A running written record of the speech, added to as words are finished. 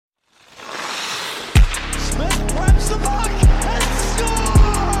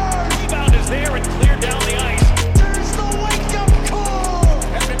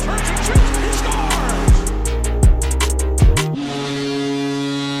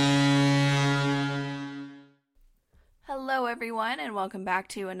everyone, and welcome back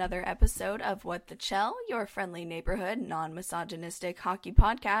to another episode of What the Chell, your friendly neighborhood, non-misogynistic hockey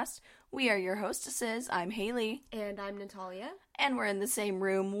podcast. We are your hostesses. I'm Haley. And I'm Natalia. And we're in the same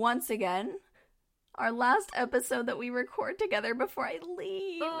room once again. Our last episode that we record together before I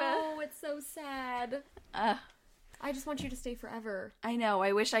leave. Oh, it's so sad. I just want you to stay forever. I know.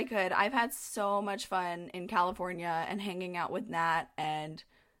 I wish I could. I've had so much fun in California and hanging out with Nat, and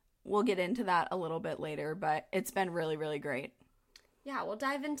we'll get into that a little bit later, but it's been really, really great. Yeah, we'll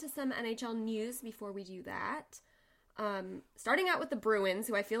dive into some NHL news before we do that. Starting out with the Bruins,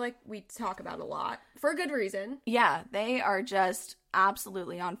 who I feel like we talk about a lot, for a good reason. Yeah, they are just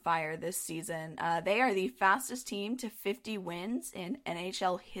absolutely on fire this season. They are the fastest team to 50 wins in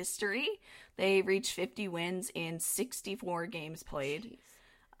NHL history. They reached 50 wins in 64 games played.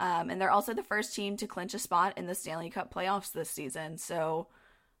 And they're also the first team to clinch a spot in the Stanley Cup playoffs this season. So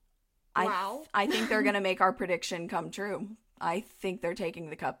wow. I think they're going to make our prediction come true. I think they're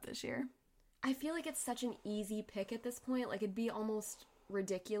taking the cup this year. I feel like it's such an easy pick at this point. Like, it'd be almost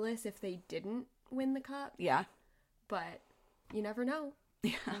ridiculous if they didn't win the cup. Yeah. But you never know.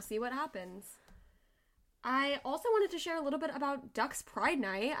 Yeah. We'll see what happens. I also wanted to share a little bit about Ducks Pride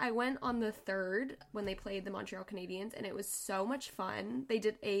Night. I went on the 3rd when they played the Montreal Canadiens, and it was so much fun. They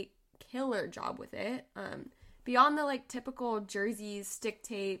did a killer job with it. Beyond the, typical jerseys, stick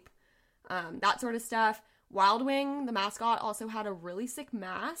tape, that sort of stuff, Wild Wing, the mascot, also had a really sick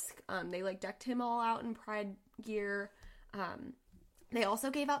mask. They, decked him all out in Pride gear. They also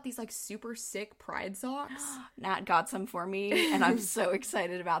gave out these, super sick Pride socks. Nat got some for me, and I'm so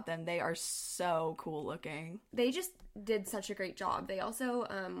excited about them. They are so cool looking. They just did such a great job. They also,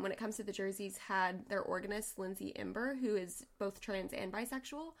 when it comes to the jerseys, had their organist, Lindsay Imber, who is both trans and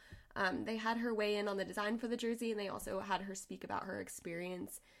bisexual. They had her weigh in on the design for the jersey, and they also had her speak about her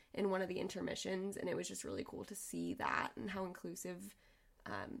experience in one of the intermissions, and it was just really cool to see that and how inclusive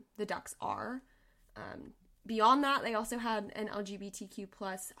the Ducks are. Beyond that, they also had an LGBTQ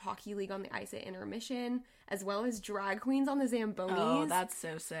plus hockey league on the ice at intermission, as well as drag queens on the Zambonis. Oh, that's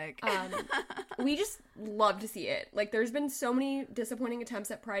so sick. We just love to see it. There's been so many disappointing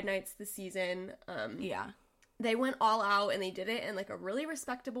attempts at Pride Nights this season. Yeah. They went all out, and they did it in, a really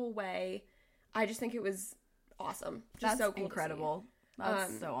respectable way. I just think it was awesome. Just that's so cool incredible.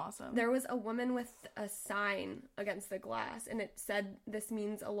 That's so awesome. There was a woman with a sign against the glass, and it said, "This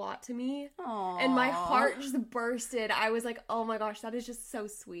means a lot to me." Aww. And my heart just bursted. I was like, oh my gosh, that is just so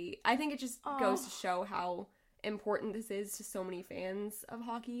sweet. I think it just goes to show how important this is to so many fans of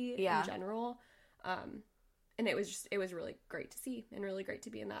hockey in general. And it was really great to see, and really great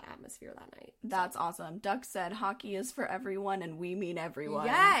to be in that atmosphere that night. That's awesome. Duck said hockey is for everyone, and we mean everyone.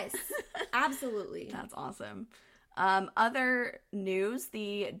 Yes, absolutely. That's awesome. Other news,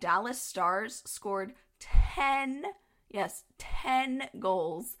 the Dallas Stars scored 10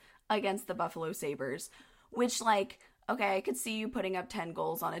 goals against the Buffalo Sabres, which, okay, I could see you putting up 10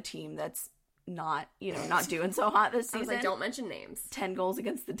 goals on a team that's not doing so hot this season. I was like, don't mention names. 10 goals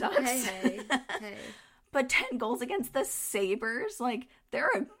against the Ducks. Hey. But 10 goals against the Sabres,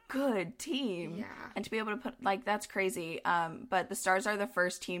 they're a good team. Yeah. And to be able to put, that's crazy. But the Stars are the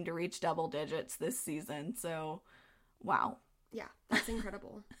first team to reach double digits this season, so wow. Yeah, that's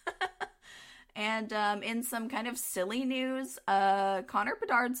incredible. And in some kind of silly news, Connor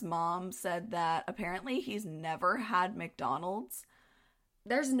Bedard's mom said that apparently he's never had McDonald's.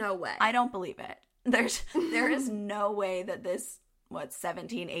 There's no way. I don't believe it. There is no way that this,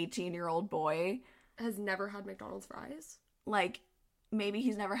 17, 18-year-old boy has never had McDonald's fries? Maybe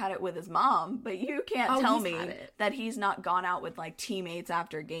he's never had it with his mom, but you can't tell me that he's not gone out with, teammates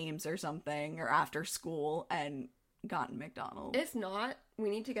after games or something, or after school, and gotten McDonald's. If not,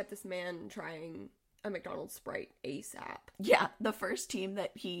 we need to get this man trying a McDonald's Sprite ASAP. Yeah, the first team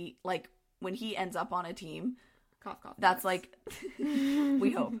that he, when he ends up on a team, cough, cough, that's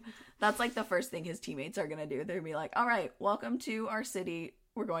we hope. That's the first thing his teammates are gonna do. They're gonna be like, all right, welcome to our city.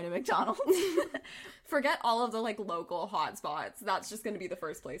 We're going to McDonald's. Forget all of the, local hotspots. That's just gonna be the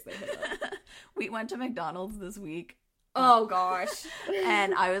first place they hit up. We went to McDonald's this week. Oh, gosh.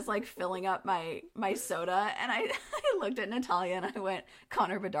 And I was, filling up my soda, and I looked at Natalia, and I went,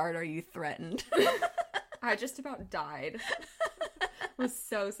 Connor Bedard, are you threatened? I just about died. It was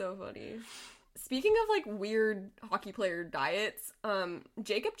so, so funny. Speaking of, weird hockey player diets,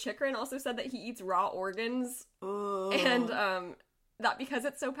 Jacob Chychrun also said that he eats raw organs. Ooh. And, that because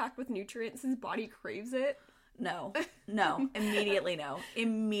it's so packed with nutrients, his body craves it. No. Immediately no.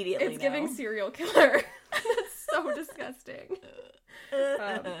 It's giving serial killer. That's so disgusting.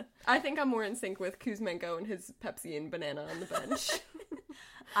 I think I'm more in sync with Kuzmenko and his Pepsi and banana on the bench.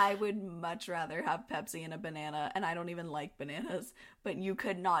 I would much rather have Pepsi and a banana, and I don't even like bananas, but you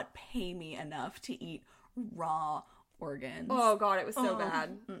could not pay me enough to eat raw organs. Oh god, it was so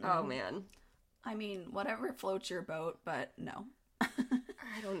bad. Oh man. I mean, whatever floats your boat, but no.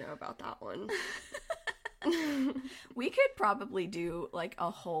 I don't know about that one. We could probably do like a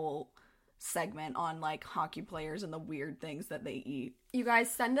whole segment on like hockey players and the weird things that they eat. You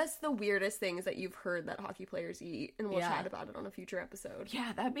guys send us the weirdest things that you've heard that hockey players eat, and we'll chat about it on a future episode.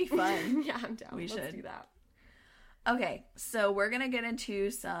 Yeah, that'd be fun. Yeah, I'm down. Let's do that. Okay, so we're going to get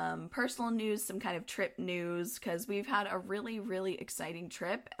into some personal news, some kind of trip news, because we've had a really, really exciting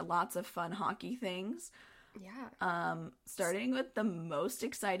trip. Lots of fun hockey things. Yeah. Starting with the most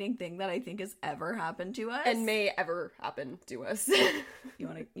exciting thing that I think has ever happened to us. And may ever happen to us. You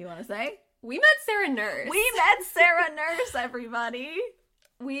want to say? We met Sarah Nurse. We met Sarah Nurse, everybody.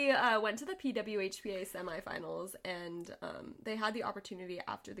 We went to the PWHPA semifinals, and they had the opportunity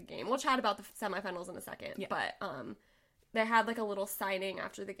after the game. We'll chat about the semifinals in a second, but they had like a little signing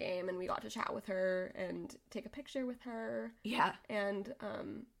after the game, and we got to chat with her and take a picture with her. Yeah. And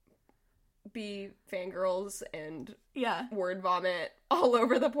be fangirls and word vomit all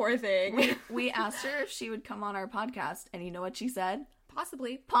over the poor thing. We asked her if she would come on our podcast, and you know what she said?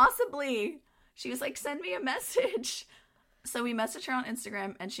 Possibly. She was like, send me a message. So we messaged her on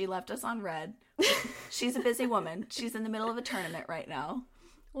Instagram, and she left us on red. She's a busy woman. She's in the middle of a tournament right now.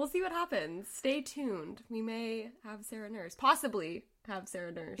 We'll see what happens. Stay tuned. We may have Sarah Nurse. Possibly have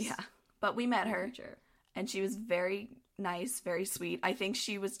Sarah Nurse. Yeah. But we met her, and she was very nice, very sweet. I think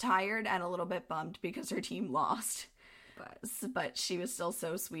she was tired and a little bit bummed because her team lost. But she was still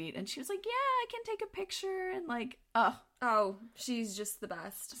so sweet, and she was like, yeah, I can take a picture, and like, oh, she's just the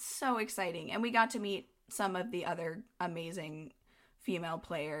best. So exciting. And we got to meet some of the other amazing female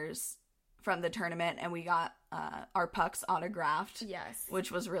players from the tournament, and we got our pucks autographed. Yes.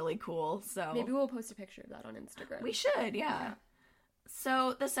 Which was really cool. So maybe we'll post a picture of that on Instagram. We should, yeah.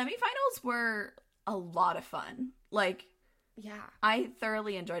 So the semifinals were a lot of fun. Like, yeah, I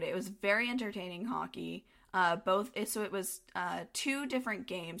thoroughly enjoyed it. It was very entertaining hockey. So it was 2 different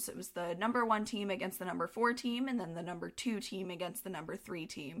games. It was the number 1 team against the number 4 team, and then the number 2 team against the number 3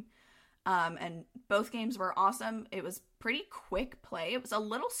 team. And both games were awesome. It was pretty quick play. It was a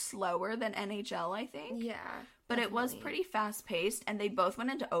little slower than NHL, I think. Yeah. But definitely. It was pretty fast paced, and they both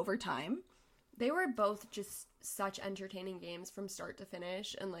went into overtime. They were both just such entertaining games from start to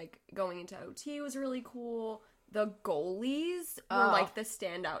finish, and like going into OT was really cool. The goalies were like the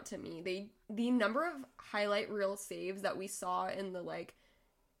standout to me. The number of highlight reel saves that we saw in the like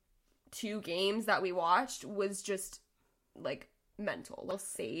 2 games that we watched was just like mental. Little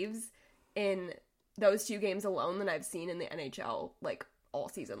saves in those 2 games alone that I've seen in the NHL like all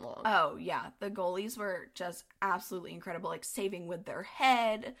season long. Oh yeah, the goalies were just absolutely incredible, like saving with their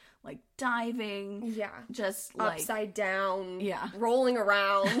head, like diving, just like upside down, rolling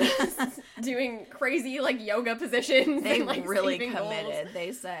around, doing crazy like yoga positions. They and, like, really committed. Goals.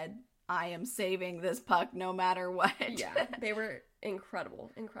 They said, I am saving this puck no matter what. Yeah, they were incredible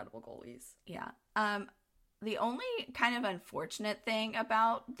goalies. Yeah. The only kind of unfortunate thing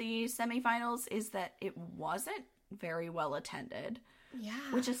about the semifinals is that it wasn't very well attended. Yeah.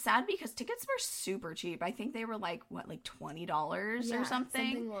 Which is sad because tickets were super cheap. I think they were like $20 or something.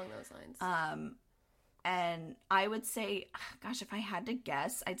 Something along those lines. And I would say, gosh, if I had to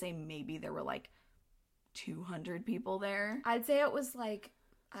guess, I'd say maybe there were like 200 people there. I'd say it was like,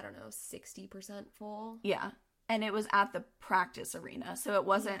 I don't know, 60% full. Yeah. And it was at the practice arena. So it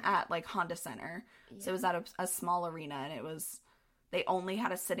wasn't at like Honda Center. Yeah. So it was at a small arena, and they only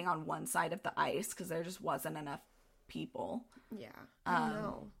had us sitting on one side of the ice because there just wasn't enough people. Yeah. I don't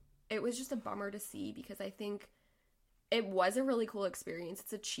know. It was just a bummer to see because I think it was a really cool experience.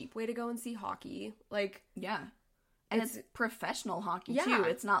 It's a cheap way to go and see hockey. Like, yeah. And it's professional hockey too.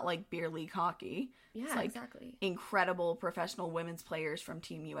 It's not like beer league hockey. Yeah, it's like exactly. Incredible professional women's players from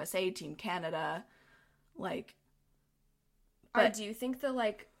Team USA, Team Canada. Like, I do think the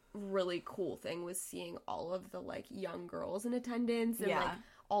like really cool thing was seeing all of the like young girls in attendance and like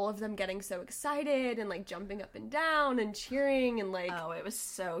all of them getting so excited and like jumping up and down and cheering and like, oh, it was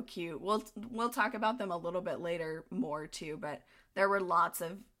so cute. We'll talk about them a little bit later more too, but there were lots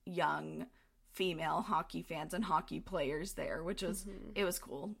of young female hockey fans and hockey players there, which was it was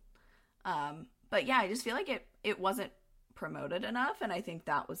cool. But yeah, I just feel like it wasn't promoted enough, and I think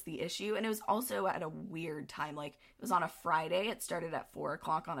that was the issue. And it was also at a weird time. Like, it was on a Friday. It started at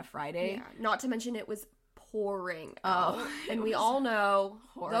 4:00 on a Friday. Yeah, not to mention it was pouring out. And we all know,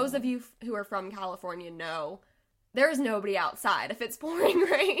 horrible. Those of you who are from California know there's nobody outside if it's pouring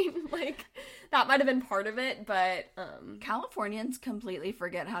rain. Like, that might have been part of it, but Californians completely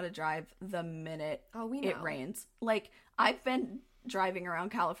forget how to drive the minute we know. it rains. Like, I've been driving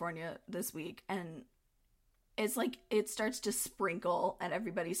around California this week, and it's like it starts to sprinkle and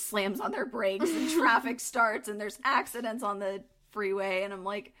everybody slams on their brakes and traffic starts and there's accidents on the freeway, and I'm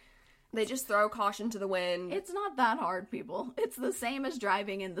like, they just throw caution to the wind. it's not that hard, people. It's the same as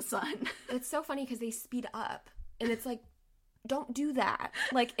driving in the sun. It's so funny because they speed up, and it's like, don't do that.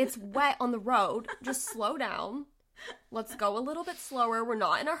 Like, it's wet on the road. Just slow down. Let's go a little bit slower. We're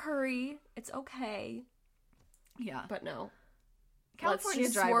not in a hurry. It's okay. Yeah. But no. California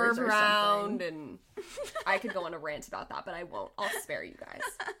Let's just drivers swerve are around, something. and I could go on a rant about that, but I won't. I'll spare you guys.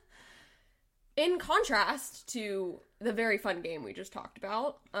 In contrast to the very fun game we just talked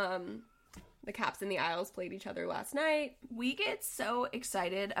about, the Caps and the Isles played each other last night. We get so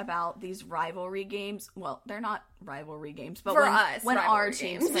excited about these rivalry games. Well, they're not rivalry games, but For when, us, when our rivalry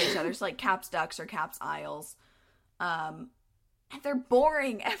teams games. play each other, it's like Caps Ducks or Caps Isles. And they're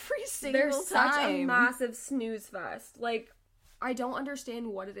boring every single They're time. such a massive snooze fest. Like, I don't understand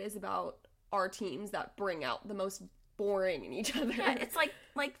what it is about our teams that bring out the most boring in each other. Yeah, it's like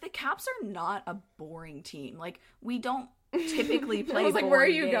the Caps are not a boring team. Like, we don't typically play I was like, boring where are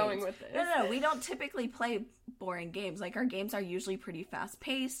you games. going with this? No, we don't typically play boring games. Like, our games are usually pretty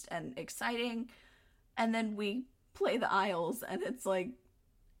fast-paced and exciting, and then we play the Isles, and it's like...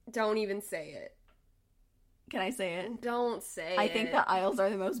 Don't even say it. Can I say it? Don't say I it. think the Isles are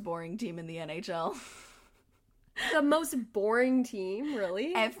the most boring team in the NHL. The most boring team,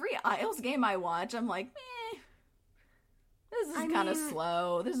 really? Every Isles game I watch, I'm like, meh. This is kind of mean-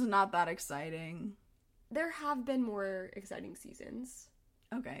 slow. This is not that exciting. There have been more exciting seasons.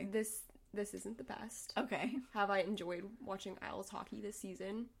 Okay. This isn't the best. Okay. Have I enjoyed watching Isles hockey this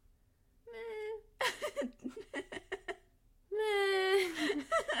season? Meh.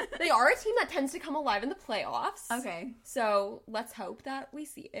 They are a team that tends to come alive in the playoffs. Okay. So let's hope that we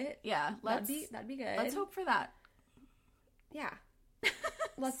see it. Yeah. That'd be good. Let's hope for that. Yeah.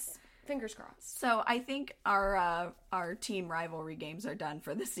 Let's fingers crossed. So I think our team rivalry games are done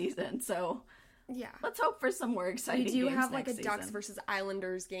for the season. So Yeah. let's hope for some more exciting We do games have like a next Ducks season. versus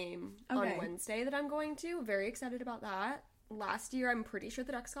Islanders game Okay. on Wednesday that I'm going to. Very excited about that. Last year, I'm pretty sure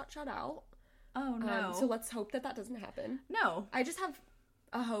the Ducks got shut out. Oh no. So let's hope that doesn't happen. No. I just have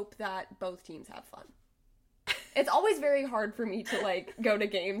a hope that both teams have fun. It's always very hard for me to like go to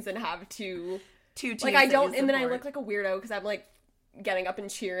games and have to Two teams. like I that don't, you and then I support. look like a weirdo because I'm like getting up and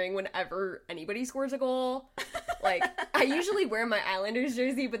cheering whenever anybody scores a goal. Like I usually wear my Islanders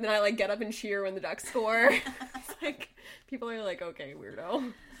jersey, but then I like get up and cheer when the Ducks score. It's like people are like, okay,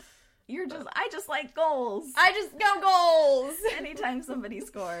 weirdo. I just like goals. I just go goals. Anytime somebody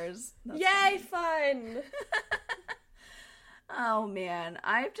scores. That's Yay, fun. Oh man,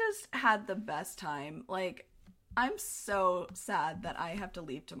 I've just had the best time. Like, I'm so sad that I have to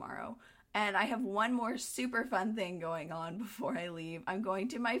leave tomorrow. And I have one more super fun thing going on before I leave. I'm going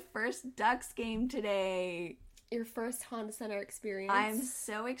to my first Ducks game today. Your first Honda Center experience. I'm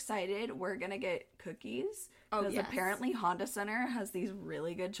so excited. We're gonna get cookies. Oh, Because yes. apparently Honda Center has these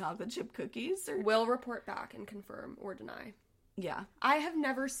really good chocolate chip cookies. Will report back and confirm or deny. Yeah. I have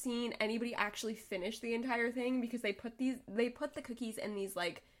never seen anybody actually finish the entire thing because they put the cookies in these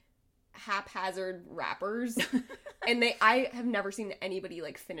like haphazard wrappers and I have never seen anybody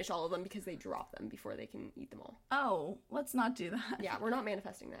like finish all of them because they drop them before they can eat them all. Oh, let's not do that. Yeah, we're not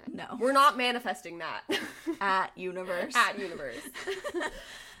manifesting that. No. We're not manifesting that. At Universe. At Universe.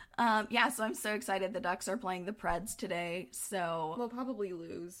 Yeah, so I'm so excited. The Ducks are playing the Preds today. So, We'll probably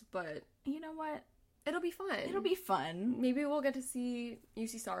lose, but you know what? it'll be fun. It'll be fun. Maybe we'll get to see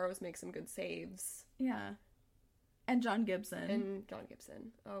UC Saros make some good saves. Yeah. And John Gibson. And John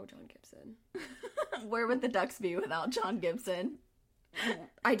Gibson. Oh, John Gibson. Where would the Ducks be without John Gibson?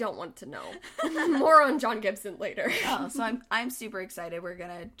 I don't want to know. More on John Gibson later. Oh, so I'm super excited. We're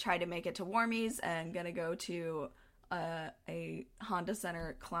gonna try to make it to Warmies and gonna go to a Honda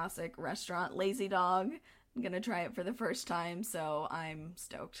Center classic restaurant, Lazy Dog. I'm gonna try it for the first time, so I'm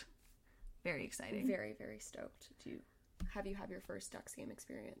stoked. Very exciting. Very, very stoked to have you have your first Ducks game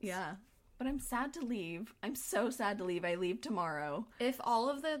experience. Yeah. But I'm sad to leave. I'm so sad to leave. I leave tomorrow. If all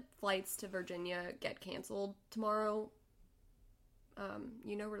of the flights to Virginia get canceled tomorrow,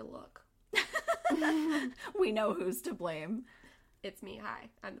 you know where to look. We know who's to blame. It's me. Hi.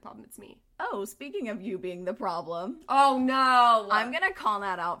 I'm the problem. It's me. Oh, speaking of you being the problem, Oh, no. I'm gonna call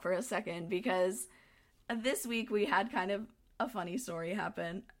that out for a second because this week we had kind of a funny story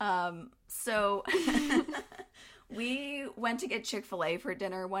happen. So we went to get Chick-fil-A for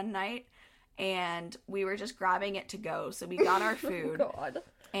dinner one night, and we were just grabbing it to go. So we got our food. God.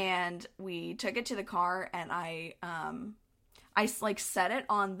 And we took it to the car, and I like set it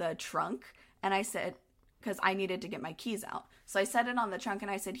on the trunk, and I said, because I needed to get my keys out. So I set it on the trunk,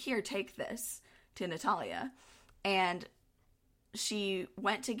 and I said, here, take this, to Natalia. And she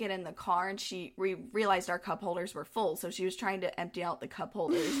went to get in the car, and we realized our cup holders were full, so she was trying to empty out the cup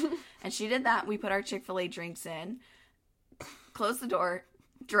holders. And she did that. We put our Chick-fil-A drinks in, closed the door,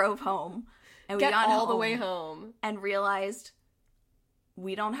 drove home, and we got all the way home. And realized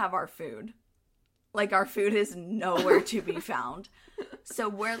we don't have our food. Like, our food is nowhere to be found. So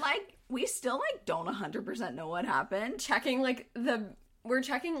we're like, we still like don't 100% know what happened. We're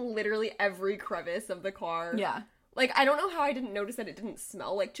checking literally every crevice of the car. Yeah. Like, I don't know how I didn't notice that it didn't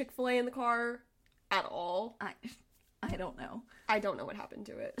smell like Chick-fil-A in the car at all. I don't know. I don't know what happened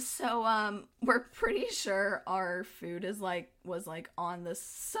to it. So, we're pretty sure our food was on the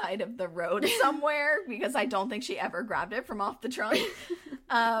side of the road somewhere, because I don't think she ever grabbed it from off the trunk.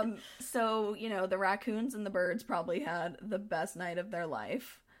 So, the raccoons and the birds probably had the best night of their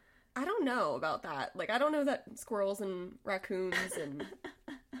life. I don't know about that. Like, I don't know that squirrels and raccoons and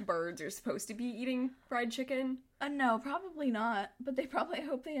birds are supposed to be eating fried chicken. No, probably not. But I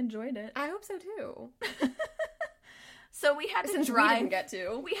hope they enjoyed it. I hope so too. So we had to Since drive. We didn't get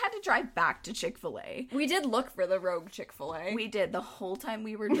to. We had to drive back to Chick-fil-A. We did look for the rogue Chick-fil-A. We did. The whole time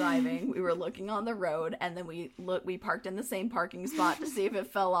we were driving, we were looking on the road, and then we parked in the same parking spot to see if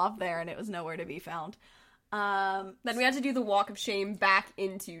it fell off there, and it was nowhere to be found. Then we had to do the walk of shame back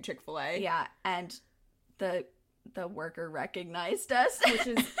into Chick-fil-A. Yeah, and the worker recognized us, which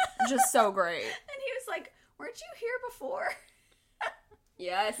is just so great. And he was like, "Weren't you here before?"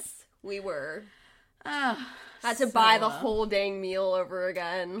 Yes, we were. Had to buy the whole dang meal over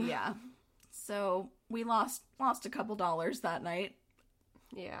again. Yeah. So we lost a couple dollars that night.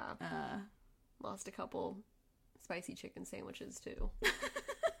 Yeah. Lost a couple spicy chicken sandwiches too.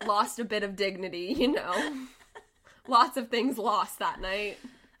 Lost a bit of dignity, Lots of things lost that night.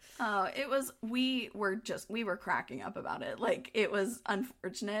 We were cracking up about it. Like, it was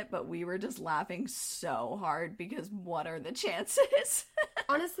unfortunate, but we were just laughing so hard because what are the chances?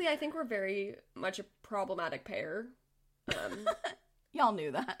 Honestly, I think we're very much a problematic pair. Y'all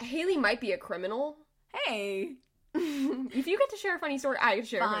knew that. Haley might be a criminal. Hey. If you get to share a funny story, I can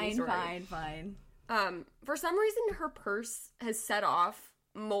share a funny story. Fine. For some reason, her purse has set off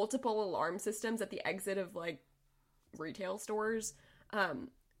multiple alarm systems at the exit of, like, retail stores.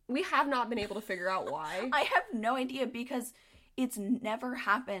 We have not been able to figure out why. I have no idea, because it's never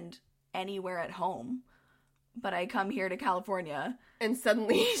happened anywhere at home. But I come here to California, and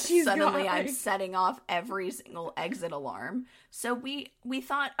suddenly I'm setting off every single exit alarm. So we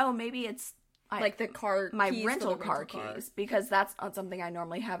thought, oh, maybe it's like the car my keys rental car keys, because that's not something I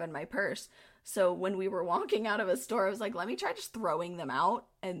normally have in my purse. So when we were walking out of a store, I was like, let me try just throwing them out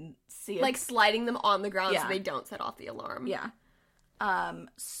and see if... like sliding them on the ground so they don't set off the alarm. Yeah.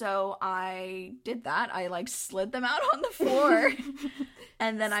 So I did that. I like slid them out on the floor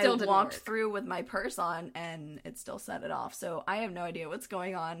and then I walked through with my purse on, and it still set it off. So I have no idea what's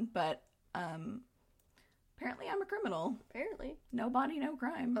going on, but, apparently I'm a criminal. Apparently. No body, no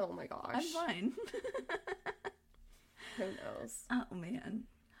crime. Oh my gosh. I'm fine. Who knows? Oh man.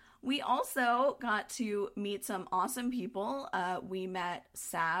 We also got to meet some awesome people. We met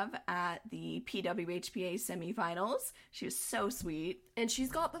Sav at the PWHPA semifinals. She was so sweet. And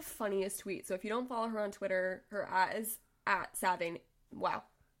she's got the funniest tweet. So if you don't follow her on Twitter, her @ is @Saving. Wow.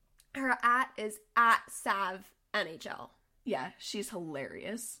 Her @ is @SavNHL. Yeah, she's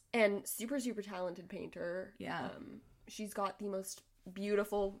hilarious. And super, super talented painter. Yeah. She's got the most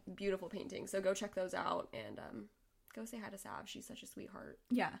beautiful, beautiful paintings. So go check those out and go say hi to Sav. She's such a sweetheart.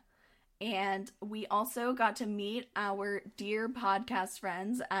 Yeah. And we also got to meet our dear podcast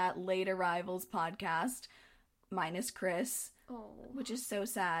friends at Late Arrivals Podcast, minus Chris, which is so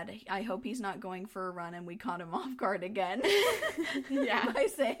sad. I hope he's not going for a run and we caught him off guard again by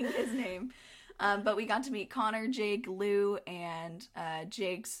saying his name. But we got to meet Connor, Jake, Lou, and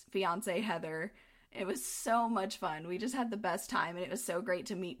Jake's fiance, Heather. It was so much fun. We just had the best time, and it was so great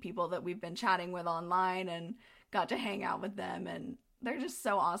to meet people that we've been chatting with online and got to hang out with them, and they're just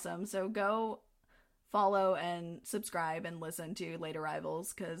so awesome. So go follow and subscribe and listen to Late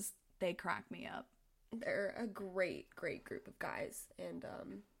Arrivals, because they crack me up. They're a great, great group of guys. And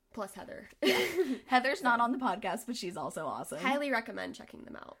plus Heather. Yeah. Heather's not on the podcast, but she's also awesome. Highly recommend checking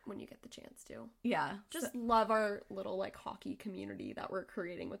them out when you get the chance to. Yeah. Just love our little, like, hockey community that we're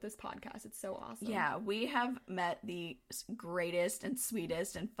creating with this podcast. It's so awesome. Yeah, we have met the greatest and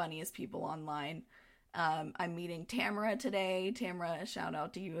sweetest and funniest people online. I'm meeting Tamara today. Tamara, shout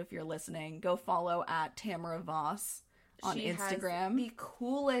out to you if you're listening. Go follow at Tamara Voss on Instagram. Has the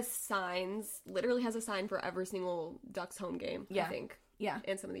coolest signs. Literally has a sign for every single Ducks home game, I think. Yeah.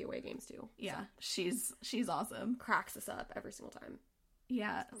 And some of the away games too. Yeah. So. She's awesome. Cracks us up every single time.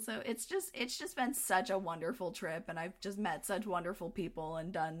 Yeah. So it's just been such a wonderful trip, and I've just met such wonderful people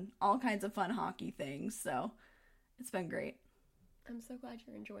and done all kinds of fun hockey things. So it's been great. I'm so glad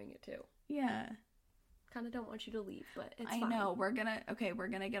you're enjoying it too. Yeah. Kind of don't want you to leave, but it's I fine. know. We're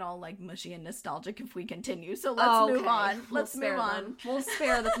gonna get all like mushy and nostalgic if we continue. So let's move on. Let's move on. We'll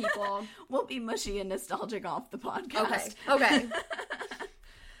spare the people. We'll be mushy and nostalgic off the podcast. Okay.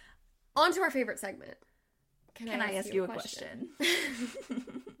 On to our favorite segment. Can I ask you a question?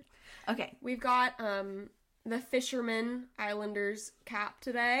 Okay. We've got the Fisherman Islanders cap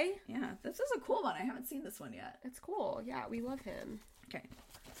today. Yeah, this is a cool one. I haven't seen this one yet. It's cool. Yeah, we love him. Okay.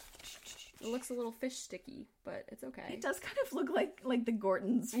 It looks a little fish sticky, but it's okay. It does kind of look like the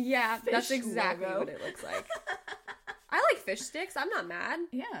Gortons. Yeah, that's fish exactly logo. what it looks like. I like fish sticks. I'm not mad.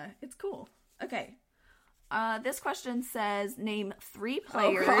 Yeah, it's cool. Okay. This question says, name 3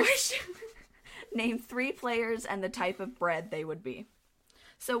 players. Oh, gosh. Name 3 players and the type of bread they would be.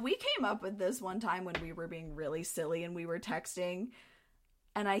 So we came up with this one time when we were being really silly and we were texting.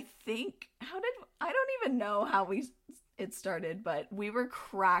 And I think, I don't even know how it started, but we were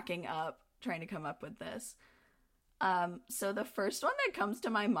cracking up trying to come up with this. So the first one that comes to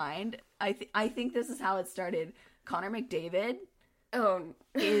my mind, I think this is how it started. Connor McDavid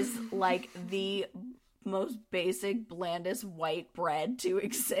is like the most basic, blandest white bread to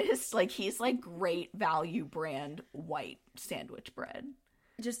exist. Like, he's like great value brand white sandwich bread.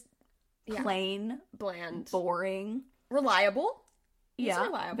 Just plain, bland, boring, reliable. He's yeah,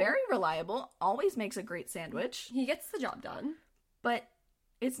 reliable. Very reliable. Always makes a great sandwich. He gets the job done, but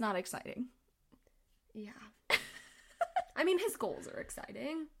it's not exciting. Yeah. I mean, his goals are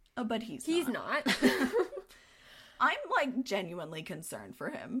exciting. But he's not. I'm like genuinely concerned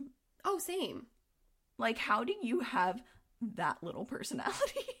for him. Oh, same. Like, how do you have that little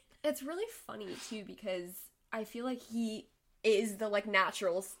personality? It's really funny too, because I feel like he is the like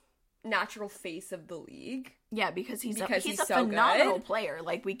natural face of the league. Yeah, because he's a so phenomenal good. player.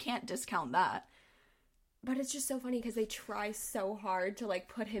 Like, we can't discount that. But it's just so funny because they try so hard to like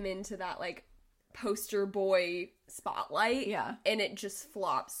put him into that like poster boy spotlight. Yeah. And it just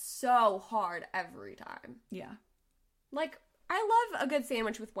flops so hard every time. Yeah. Like, I love a good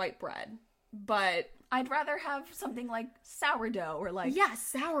sandwich with white bread, but I'd rather have something like sourdough or like... Yeah,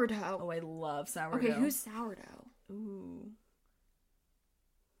 sourdough. Oh, I love sourdough. Okay, who's sourdough? Ooh.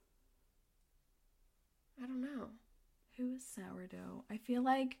 I don't know. Who is sourdough? I feel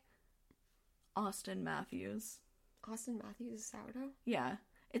like Austin Matthews. Austin Matthews is sourdough? Yeah.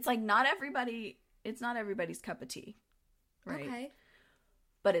 It's like it's not everybody's cup of tea. Right? Okay.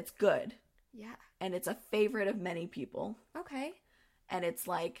 But it's good. Yeah. And it's a favorite of many people. Okay. And it's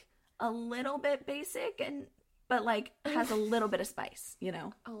like a little bit basic but like has a little bit of spice, you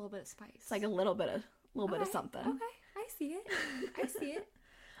know? A little bit of spice. It's like a little bit of something. Okay. I see it.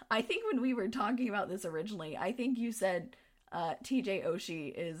 I think when we were talking about this originally, I think you said TJ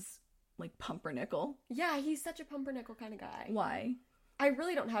Oshie is like pumpernickel. Yeah, he's such a pumpernickel kind of guy. Why? I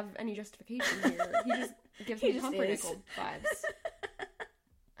really don't have any justification here. He just gives me pumpernickel vibes.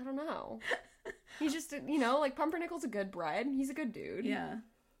 I don't know. He's just, like pumpernickel's a good bread. He's a good dude. Yeah.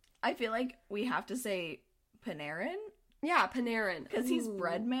 I feel like we have to say Panarin. Yeah, Panarin. Because he's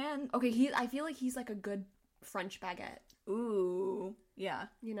bread man. Okay, I feel like he's like a good French baguette. Ooh. Yeah.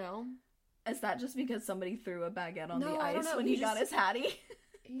 You know? Is that just because somebody threw a baguette on the I don't ice know. when he got his hattie?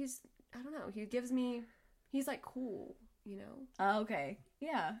 I don't know. He's like cool, you know? Oh, okay.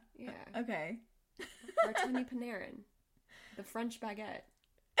 Yeah. Yeah. Okay. Artemi Panarin. The French baguette.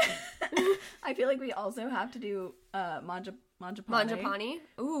 I feel like we also have to do mangiapane. Mangiapane?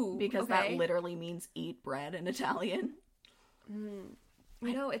 Ooh. Because that literally means eat bread in Italian.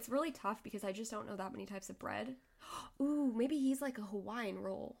 It's really tough because I just don't know that many types of bread. Ooh, maybe he's like a Hawaiian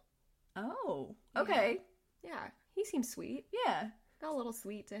roll. Oh, okay. Yeah, he seems sweet. Yeah. Got a little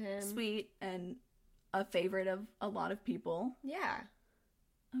sweet to him. Sweet and a favorite of a lot of people. Yeah.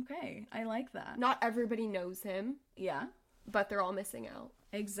 Okay, I like that. Not everybody knows him. Yeah. But they're all missing out.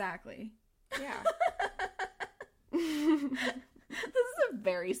 Exactly. Yeah. This is a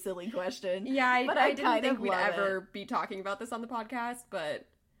very silly question. Yeah, I didn't think we'd love ever be talking about this on the podcast, but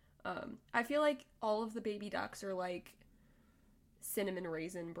I feel like all of the baby ducks are like cinnamon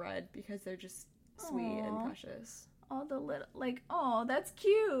raisin bread because they're just sweet and precious. All the little, like, oh, that's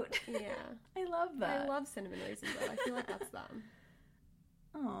cute. Yeah. I love that. I love cinnamon raisin bread. I feel like that's them.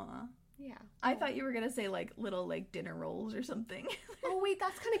 Aw. Yeah. I thought you were gonna say like little like dinner rolls or something. Oh wait,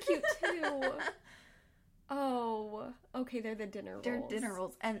 that's kind of cute too. Oh, okay, they're the dinner rolls. They're dinner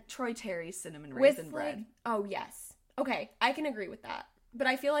rolls and Troy Terry's cinnamon with raisin bread. like, oh yes, okay, I can agree with that. But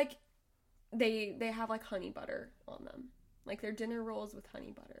I feel like they have like honey butter on them, like they're dinner rolls with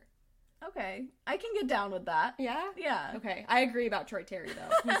honey butter. Okay, I can get down with that. Yeah. Yeah. Okay, I agree about Troy Terry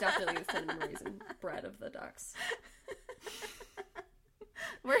though. He's definitely the cinnamon raisin bread of the Ducks.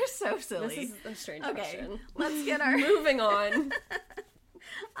 We're so silly. This is a strange Okay, question. let's get our Moving on.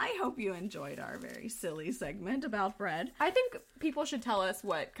 I hope you enjoyed our very silly segment about bread. I think people should tell us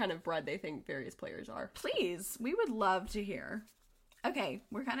what kind of bread they think various players are. Please, we would love to hear. Okay,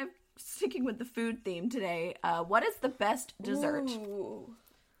 we're kind of sticking with the food theme today. What is the best dessert? Ooh.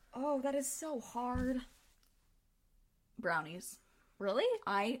 Oh, that is so hard. Brownies. Really?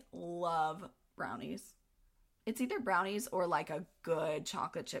 I love brownies. It's either brownies or like a good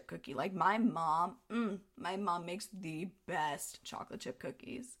chocolate chip cookie. Like my mom makes the best chocolate chip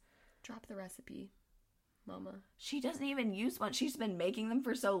cookies. Drop the recipe, Mama. She doesn't even use one. She's been making them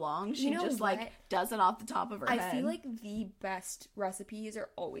for so long. She You know just what? like does it off the top of her head. I feel like the best recipes are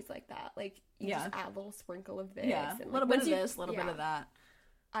always like that. Like you just add a little sprinkle of this. yeah, and a little bit of this, a little bit of that.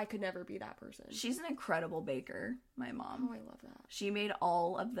 I could never be that person. She's an incredible baker, my mom. Oh, I love that. She made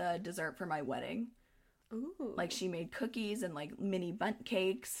all of the dessert for my wedding. Ooh. Like she made cookies and like mini bundt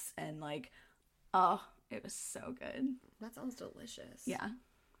cakes and like, oh, it was so good. That sounds delicious. Yeah.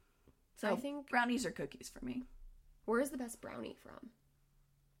 So I think brownies or cookies for me. Where is the best brownie from?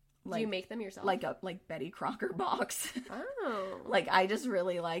 Like, do you make them yourself? Like a Betty Crocker box. Oh. Like I just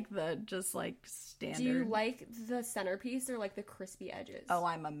really like the just like standard. Do you like the centerpiece or like the crispy edges? Oh,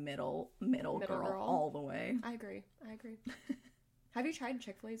 I'm a middle girl all the way. I agree. Have you tried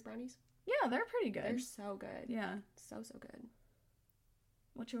Chick-fil-A's brownies? Yeah, they're pretty good. They're so good. Yeah. So good.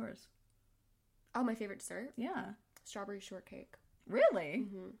 What's yours? Oh, my favorite dessert? Yeah. Strawberry shortcake. Really?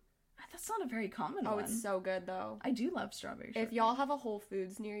 Mm-hmm. That's not a very common one. Oh, it's so good though. I do love strawberry shortcake. If y'all have a Whole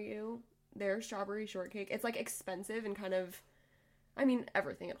Foods near you, their strawberry shortcake, it's like expensive and kind of, I mean,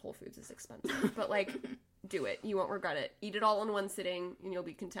 everything at Whole Foods is expensive, but like, do it. You won't regret it. Eat it all in one sitting and you'll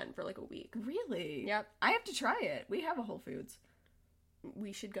be content for like a week. Really? Yep. I have to try it. We have a Whole Foods.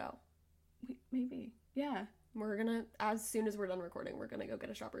 We should go. Maybe. Yeah. We're gonna, as soon as we're done recording, we're gonna go get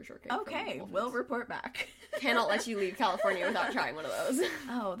a strawberry shortcake. Okay, we'll report back. Cannot let you leave California without trying one of those.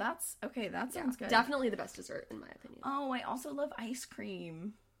 Oh, that's okay. That sounds good. Definitely the best dessert in my opinion. Oh, I also love ice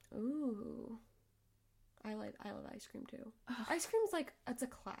cream. Ooh, I love ice cream too. Ice cream's like, it's a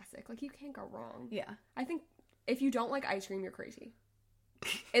classic. Like you can't go wrong. Yeah. I think if you don't like ice cream, you're crazy.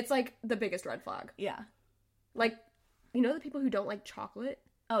 It's like the biggest red flag. Yeah. Like, you know the people who don't like chocolate?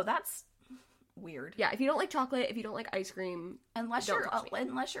 Oh, that's weird. Yeah, if you don't like chocolate, if you don't like ice cream, unless don't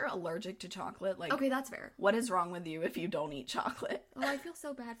you're allergic to chocolate, like okay, that's fair. What is wrong with you if you don't eat chocolate? Oh, I feel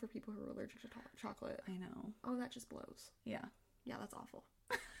so bad for people who are allergic to chocolate. I know. Oh, that just blows. Yeah. Yeah, that's awful.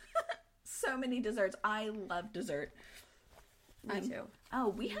 So many desserts. I love dessert. Me too. Oh,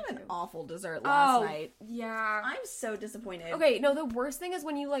 we had an awful dessert last night. Yeah. I'm so disappointed. Okay, no, the worst thing is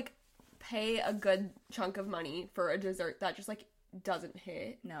when you like pay a good chunk of money for a dessert that just like doesn't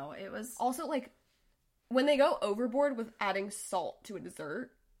hit. No, it was also like when they go overboard with adding salt to a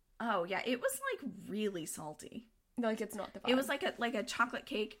dessert. Oh yeah, it was like really salty. Like it's not the vibe. It was like a chocolate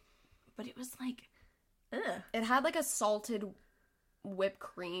cake, but it was like, ugh. It had like a salted whipped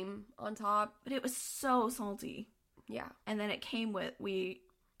cream on top, But it was so salty. Yeah. And then it came with, we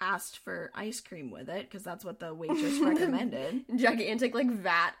asked for ice cream with it because that's what the waitress recommended. Gigantic like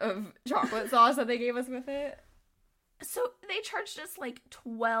vat of chocolate sauce that they gave us with it. So they charged us like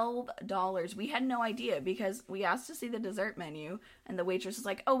 $12. We had no idea because we asked to see the dessert menu and the waitress was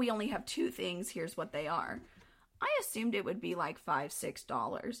like, oh, we only have 2 things. Here's what they are. I assumed it would be like $5,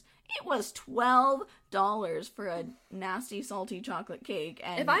 $6. It was $12 for a nasty, salty chocolate cake.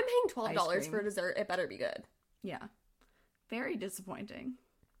 And if I'm paying $12 for a dessert, it better be good. Yeah. Very disappointing.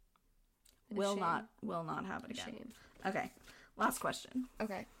 Will not have it again. Shame. Okay. Last question.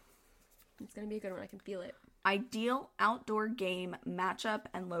 Okay. It's gonna be a good one. I can feel it. Ideal outdoor game matchup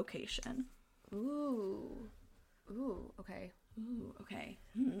and location. Ooh. Okay. Ooh, okay.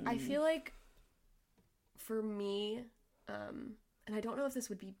 I feel like for me, and I don't know if this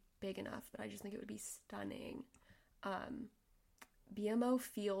would be big enough, but I just think it would be stunning. BMO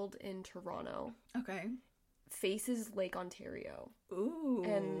Field in Toronto. Okay. Faces Lake Ontario. Ooh.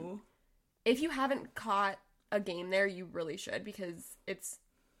 And if you haven't caught a game there, you really should because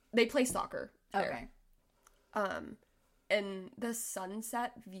they play soccer there. Okay. and the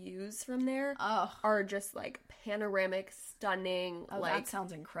sunset views from there Oh, are just, like, panoramic, stunning. Like, that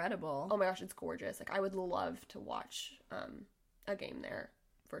sounds incredible. oh my gosh, it's gorgeous. Like, I would love to watch a game there,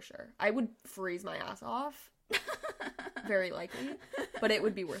 for sure. I would freeze my ass off, very likely, but it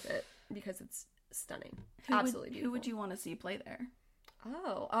would be worth it, because it's stunning. Absolutely beautiful. Who would you want to see play there?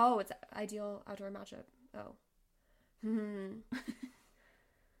 Oh, it's ideal outdoor matchup. Oh.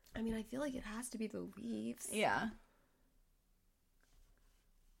 I mean, I feel like it has to be the Leafs. Yeah.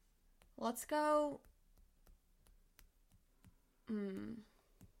 Let's go.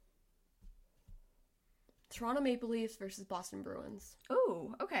 Toronto Maple Leafs versus Boston Bruins.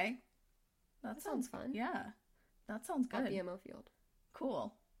 Ooh, okay. That sounds fun. Yeah. That sounds good. At BMO Field.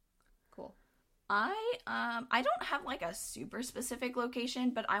 Cool. Cool. I don't have like a super specific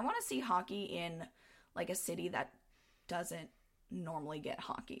location, but I want to see hockey in like a city that doesn't normally get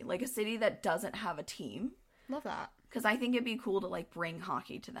hockey. Like a city that doesn't have a team. Love that. Because I think it'd be cool to like bring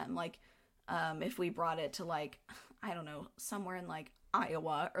hockey to them. Like if we brought it to like, I don't know, somewhere in like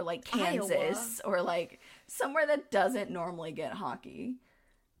Iowa or like Kansas or like somewhere that doesn't normally get hockey.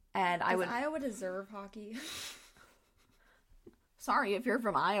 And Does Iowa deserve hockey? Sorry if you're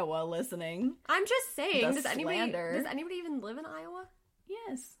from Iowa listening. I'm just saying. Does slander. anybody even live in Iowa?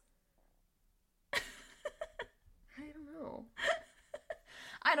 Yes. I don't know.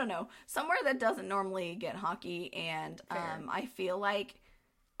 I don't know. Somewhere that doesn't normally get hockey, and I feel like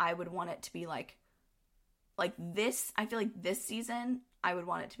I would want it to be like this. I feel like this season I would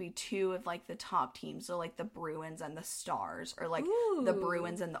want it to be two of like the top teams, so like the Bruins and the Stars, or like the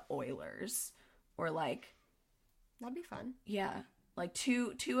Bruins and the Oilers, or like that'd be fun. Yeah, like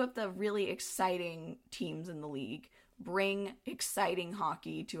two of the really exciting teams in the league. Bring exciting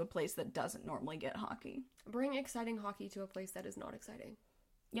hockey to a place that doesn't normally get hockey. Bring exciting hockey to a place that is not exciting.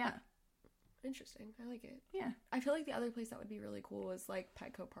 Yeah. Interesting. I like it. Yeah. I feel like the other place that would be really cool is like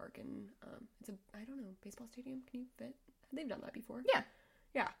Petco Park, and it's a, I don't know, baseball stadium. Can you fit? They've done that before. Yeah.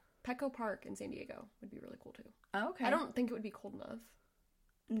 Yeah. Petco Park in San Diego would be really cool too. Okay. I don't think it would be cold enough,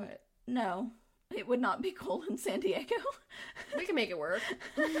 but no, it would not be cold in San Diego. We can make it work.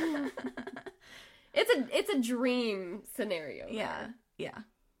 It's a dream scenario. Yeah. There. Yeah.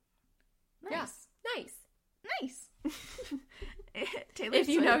 Nice. Yeah. Nice. Taylor if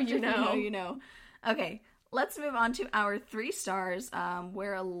you know, Swift, you if know. You know, you know. Okay, let's move on to our 3 stars.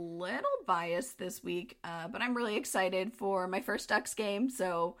 We're a little biased this week, but I'm really excited for my first Ducks game.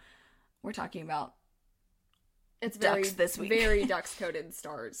 So we're talking about it's Ducks this week. Very Ducks-coded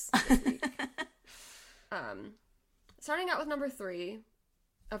stars this week. Starting out with number 3,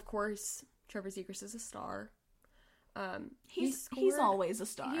 of course, Trevor Zegras is a star. He's always a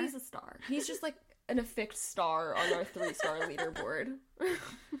star. He's a star. He's just like an affixed star on our 3-star leaderboard.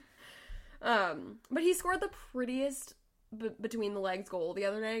 But he scored the prettiest between the legs goal the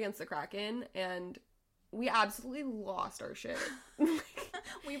other day against the Kraken, and we absolutely lost our shit.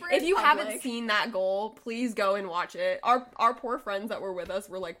 If you haven't seen that goal, please go and watch it. Our poor friends that were with us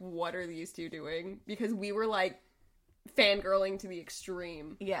were like, what are these two doing? Because we were like fangirling to the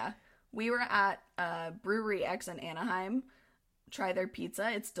extreme. Yeah. We were at Brewery X in Anaheim. Try their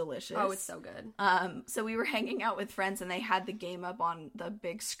pizza. It's delicious. Oh, it's so good. So we were hanging out with friends, and they had the game up on the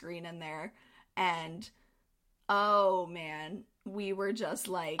big screen in there. And, oh, man, we were just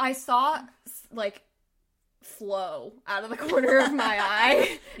like... I saw, like, flow out of the corner of my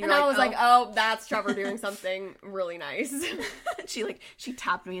eye. And like, I was like, oh, that's Trevor doing something really nice. she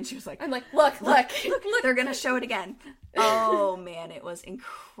tapped me, and she was like... I'm like, look. They're gonna show it again. Oh, man, it was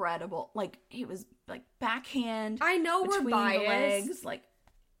incredible. Like, it was, like, backhand. I know we're biased. Legs, like,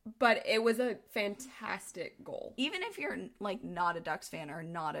 but it was a fantastic goal. Even if you're, like, not a Ducks fan or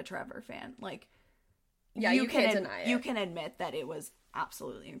not a Trevor fan, like... Yeah, you can't deny it. You can admit that it was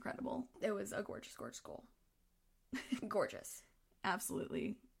absolutely incredible. It was a gorgeous, gorgeous goal. Gorgeous.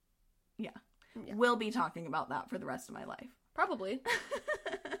 Absolutely. Yeah. We'll be talking about that for the rest of my life. Probably.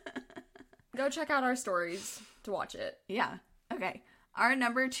 Go check out our stories to watch it. Yeah. Okay. Our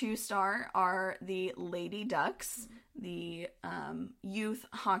number 2 star are the Lady Ducks, the youth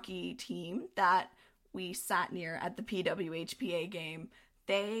hockey team that we sat near at the PWHPA game.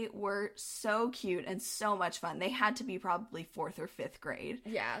 They were so cute and so much fun. They had to be probably 4th or 5th grade.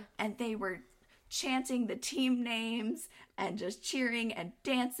 Yeah. And they were chanting the team names and just cheering and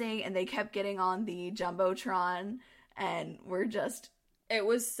dancing, and they kept getting on the Jumbotron, and we're just... It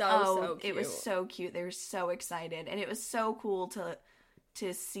was so cute. It was so cute. They were so excited, and it was so cool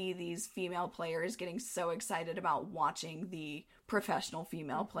to see these female players getting so excited about watching the professional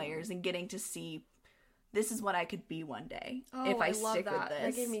female players and getting to see this is what I could be one day Oh, if I love stick that. with this.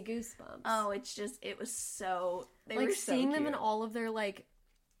 That gave me goosebumps. Oh, it was so, they like were so seeing them cute. in all of their like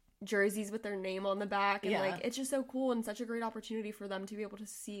jerseys with their name on the back, and like it's just so cool and such a great opportunity for them to be able to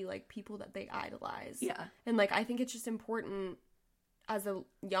see like people that they idolize. Yeah. And like I think it's just important as a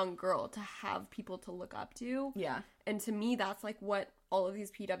young girl to have people to look up to. Yeah. And to me, that's like what all of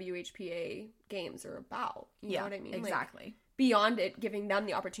these PWHPA games are about. You know what I mean? Exactly. Like, beyond it giving them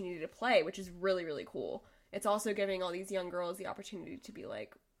the opportunity to play, which is really, really cool, it's also giving all these young girls the opportunity to be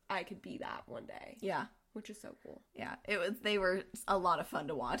like, I could be that one day. Yeah. Which is so cool. Yeah. They were a lot of fun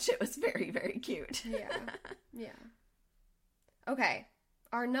to watch. It was very, very cute. Yeah. Yeah. Okay.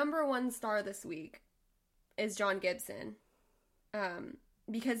 Our number one star this week is John Gibson.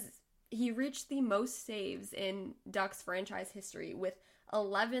 Because he reached the most saves in Ducks franchise history with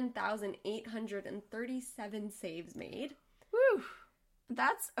 11,837 saves made. Woo!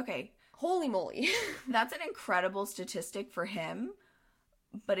 That's, okay. Holy moly. That's an incredible statistic for him,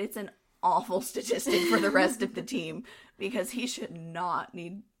 but it's an awful statistic for the rest of the team because he should not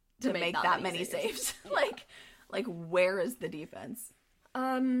need to make that many saves. Like, where is the defense?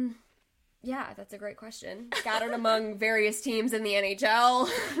 Yeah, that's a great question. Scattered among various teams in the NHL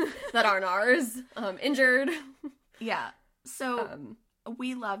that aren't ours. Injured. Yeah. So,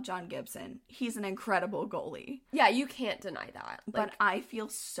 we love John Gibson. He's an incredible goalie. Yeah, you can't deny that. Like, but I feel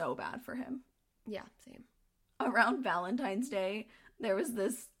so bad for him. Yeah, same. Around Valentine's Day, there was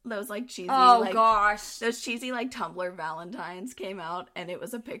those like cheesy, gosh. Those cheesy like Tumblr Valentines came out, and it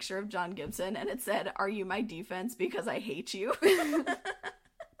was a picture of John Gibson, and it said, "Are you my defense because I hate you?"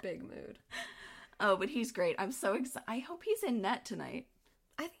 Big mood. Oh, but he's great. I'm so excited. I hope he's in net tonight.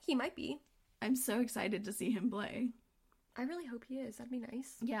 I think he might be. I'm so excited to see him play. I really hope he is. That'd be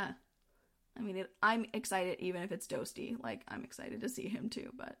nice. Yeah. I mean, I'm excited even if it's Dosty. Like, I'm excited to see him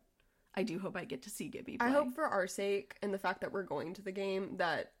too, but I do hope I get to see Gibby play. I hope for our sake and the fact that we're going to the game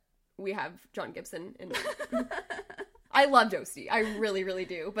that we have John Gibson in. I love Dosty. I really, really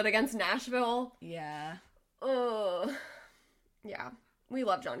do. But against Nashville... Yeah. Ugh. Yeah. We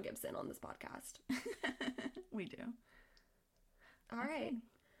love John Gibson on this podcast. We do. All right.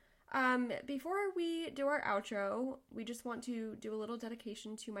 Before we do our outro, we just want to do a little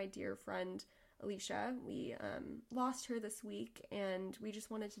dedication to my dear friend Alicia. We lost her this week, and we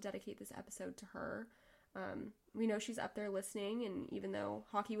just wanted to dedicate this episode to her. We know she's up there listening, and even though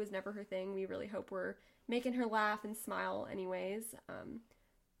hockey was never her thing, we really hope we're making her laugh and smile anyways.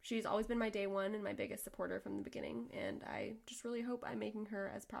 She's always been my day one and my biggest supporter from the beginning, and I just really hope I'm making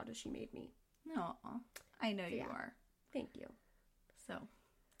her as proud as she made me. No, I know you are. Thank you. So,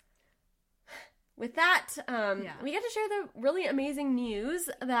 with that, we get to share the really amazing news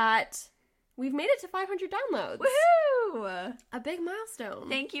that we've made it to 500 downloads. Woohoo! A big milestone.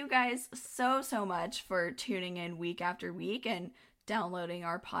 Thank you guys so much for tuning in week after week and downloading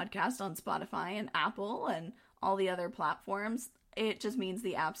our podcast on Spotify and Apple and all the other platforms. It just means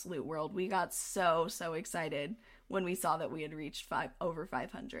the absolute world. We got so excited when we saw that we had reached over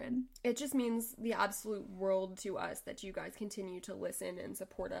 500. It just means the absolute world to us that you guys continue to listen and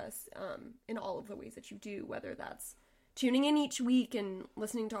support us in all of the ways that you do, whether that's tuning in each week and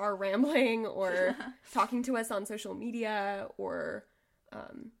listening to our rambling or talking to us on social media or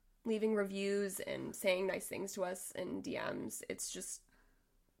leaving reviews and saying nice things to us in DMs. It's just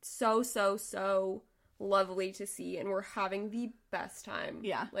so lovely to see, and we're having the best time.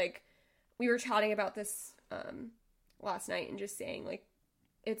 Yeah. Like, we were chatting about this last night and just saying, like,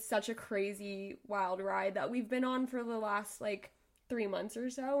 it's such a crazy, wild ride that we've been on for the last, 3 months or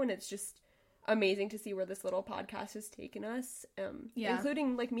so, and it's just amazing to see where this little podcast has taken us,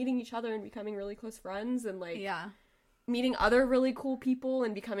 including, meeting each other and becoming really close friends, and, meeting other really cool people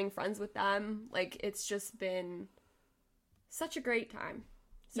and becoming friends with them. It's just been such a great time.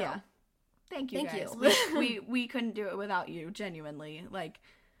 So. Yeah. Thank you, guys. We couldn't do it without you, genuinely.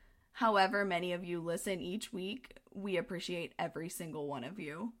 However many of you listen each week, we appreciate every single one of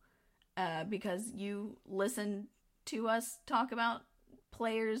you. Because you listen to us talk about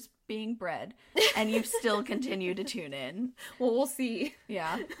players being bred, and you still continue to tune in. Well, we'll see.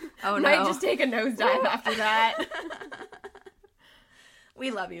 Yeah. Oh, no. Might just take a nosedive after that.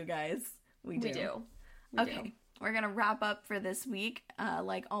 We love you guys. We do. Okay. We're going to wrap up for this week.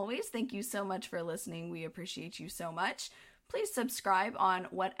 Like always, thank you so much for listening. We appreciate you so much. Please subscribe on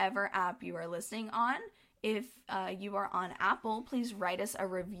whatever app you are listening on. If you are on Apple, please write us a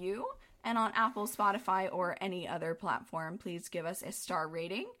review. And on Apple, Spotify, or any other platform, please give us a star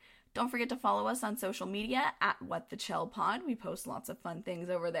rating. Don't forget to follow us on social media at WhatTheChellPod. We post lots of fun things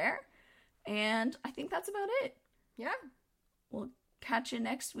over there. And I think that's about it. Yeah. We'll catch you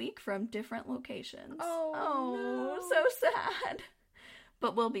next week from different locations. Oh, no. So sad.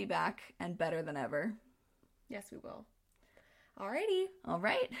 But we'll be back and better than ever. Yes, we will. Alrighty. All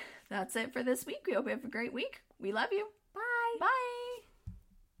right. That's it for this week. We hope you have a great week. We love you. Bye. Bye.